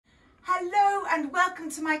Hello and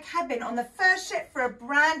welcome to my cabin on the first ship for a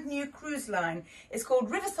brand new cruise line. It's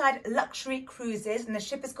called Riverside Luxury Cruises and the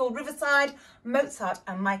ship is called Riverside Mozart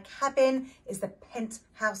and my cabin is the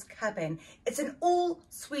Penthouse cabin. It's an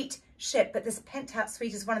all-suite ship, but this Penthouse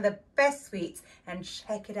Suite is one of the best suites, and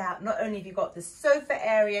check it out. Not only have you got the sofa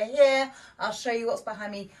area here, I'll show you what's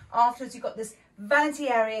behind me afterwards. You've got this vanity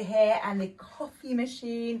area here and the coffee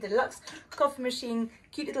machine, deluxe coffee machine,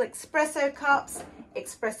 cute little espresso cups,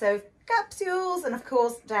 espresso capsules, and of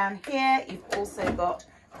course down here you've also got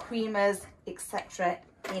creamers, etc.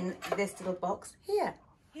 in this little box here.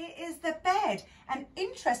 Here is the bed, and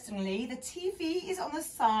interestingly the TV is on the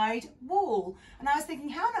side wall, and I was thinking,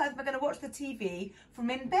 how on earth am I going to watch the TV from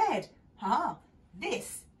in bed?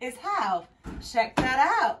 This is how. Check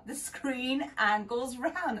that out. The screen angles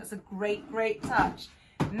round. That's a great touch.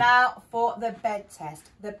 Now for the bed test.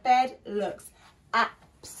 The bed looks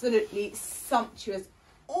absolutely sumptuous.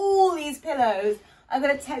 All these pillows, I'm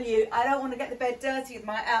going to tell you, I don't want to get the bed dirty with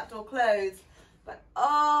my outdoor clothes, but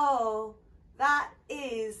oh, that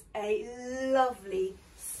is a lovely,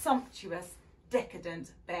 sumptuous,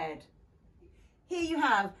 decadent bed. Here you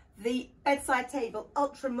have the bedside table,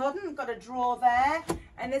 ultra modern, got a drawer there,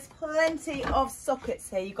 and there's plenty of sockets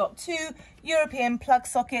here. You've got 2 European plug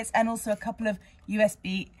sockets and also a couple of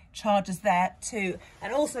USB chargers there too.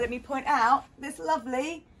 And also let me point out this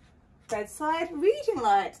lovely bedside reading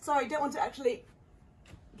light. Sorry, don't want to actually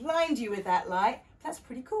blind you with that light. That's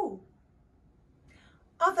pretty cool.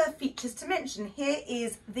 Other features to mention, here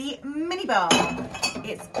is the minibar.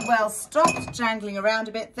 It's well stocked, jangling around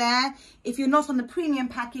a bit there. If you're not on the premium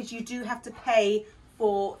package, you do have to pay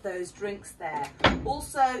for those drinks there.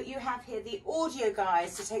 Also, you have here the audio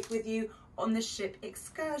guides to take with you on the ship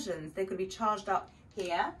excursions. They're going to be charged up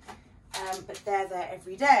here, but they're there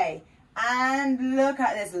every day. And look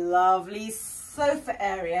at this lovely sofa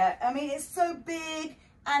area. I mean, it's so big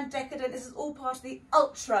and decadent. This is all part of the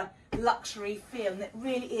ultra luxury feel, and it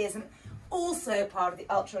really is, and also part of the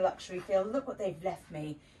ultra luxury feel. Look what they've left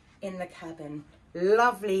me in the cabin.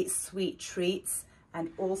 Lovely sweet treats,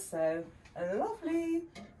 and also a lovely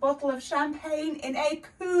bottle of champagne in a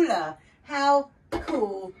cooler. How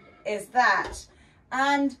cool is that?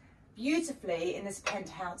 And beautifully in this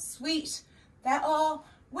Penthouse Suite there are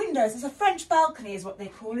windows. There's a French balcony is what they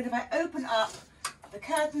call it. If I open up the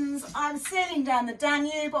curtains, I'm sailing down the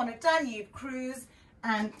Danube on a Danube cruise,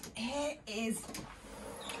 and here is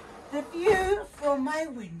the view from my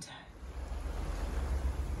window.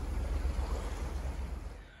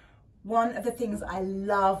 One of the things I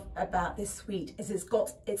love about this suite is it's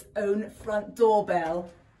got its own front doorbell.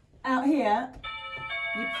 Out here,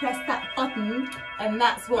 you press that button and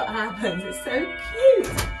that's what happens. It's so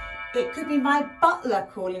cute. It could be my butler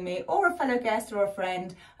calling me, or a fellow guest or a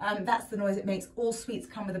friend. That's the noise it makes. All suites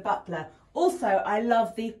come with a butler. Also, I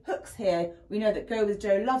love the hooks here. We know that Go With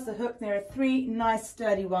Joe loves a hook. There are 3 nice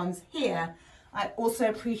sturdy ones here. I also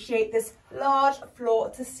appreciate this large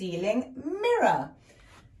floor-to-ceiling mirror.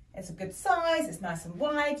 It's a good size. It's nice and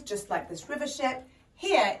wide, just like this river ship.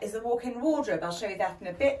 Here is a walk-in wardrobe. I'll show you that in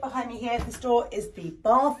a bit. Behind me here at this door is the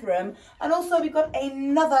bathroom. And also we've got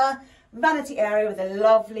another vanity area with a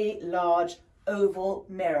lovely large oval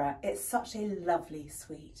mirror. It's such a lovely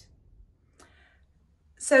suite.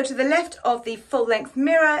 So to the left of the full-length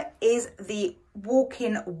mirror is the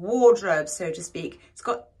walk-in wardrobe, so to speak. It's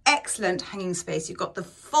got excellent hanging space. You've got the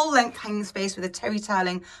full-length hanging space with a terry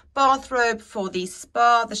tiling bathrobe for the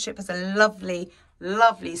spa. The ship has a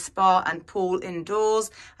lovely spa and pool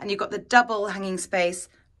indoors, and you've got the double hanging space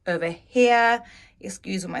over here.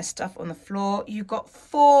 Excuse all my stuff on the floor. You've got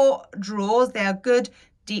 4 drawers. They are good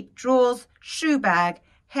deep drawers, shoe bag,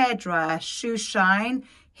 hairdryer, shoe shine.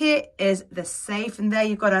 Here is the safe, and there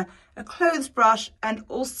you've got a clothes brush and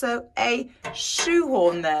also a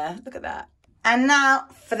shoehorn there. Look at that. And now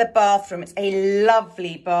for the bathroom. It's a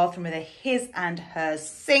lovely bathroom with a his and hers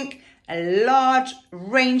sink, a large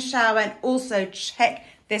rain shower, and also check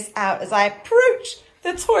this out as I approach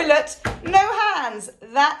the toilet. No hands.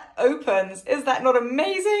 That opens. Is that not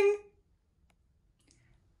amazing?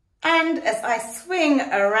 And as I swing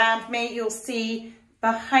around me, you'll see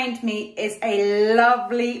behind me is a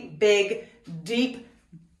lovely, big, deep,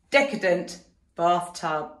 decadent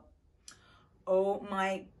bathtub. Oh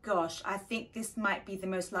my gosh, I think this might be the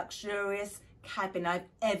most luxurious cabin I've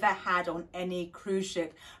ever had on any cruise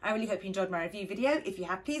ship. I really hope you enjoyed my review video. If you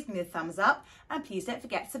have, please give me a thumbs up, and please don't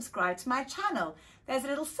forget to subscribe to my channel. There's a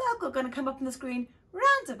little circle going to come up on the screen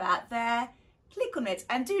round about there. Click on it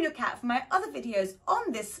and do look out for my other videos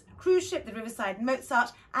on this cruise ship, the Riverside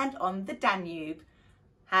Mozart, and on the Danube.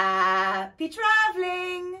 Happy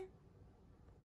travelling!